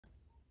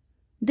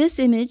This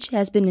image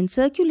has been in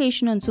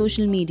circulation on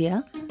social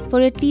media for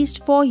at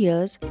least 4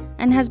 years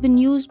and has been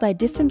used by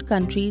different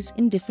countries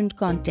in different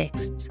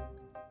contexts.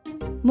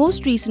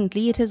 Most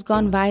recently, it has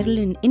gone viral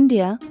in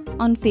India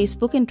on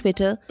Facebook and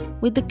Twitter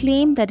with the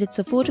claim that it's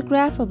a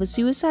photograph of a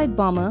suicide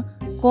bomber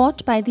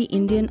caught by the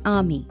Indian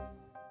Army.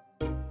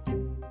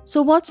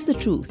 So what's the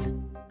truth?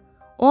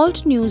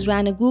 Alt News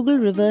ran a Google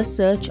reverse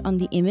search on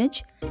the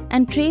image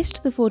and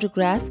traced the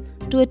photograph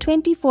to a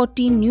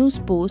 2014 news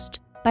post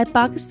by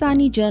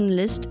Pakistani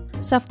journalist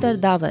Safdar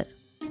Davar.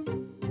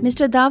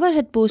 Mr. Davar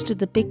had posted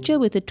the picture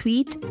with a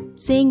tweet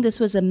saying this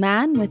was a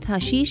man with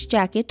hashish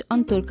jacket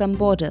on Turkhum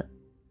border.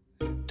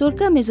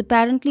 Turkhum is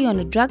apparently on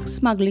a drug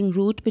smuggling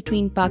route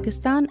between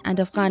Pakistan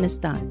and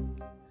Afghanistan.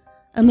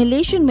 A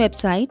Malaysian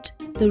website,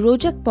 the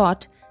Rojak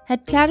Pot,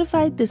 had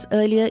clarified this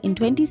earlier in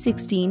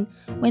 2016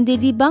 when they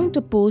debunked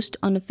a post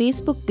on a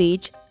Facebook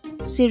page,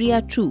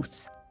 Syria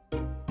Truths.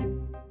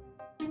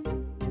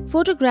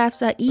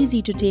 Photographs are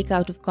easy to take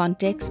out of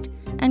context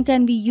and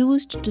can be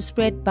used to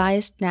spread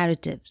biased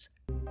narratives.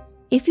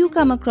 If you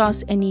come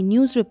across any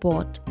news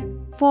report,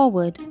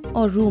 forward,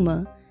 or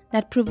rumor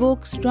that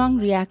provokes strong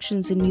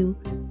reactions in you,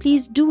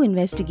 please do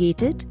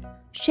investigate it,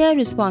 share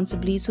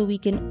responsibly so we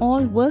can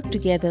all work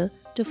together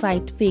to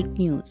fight fake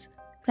news.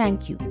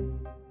 Thank you.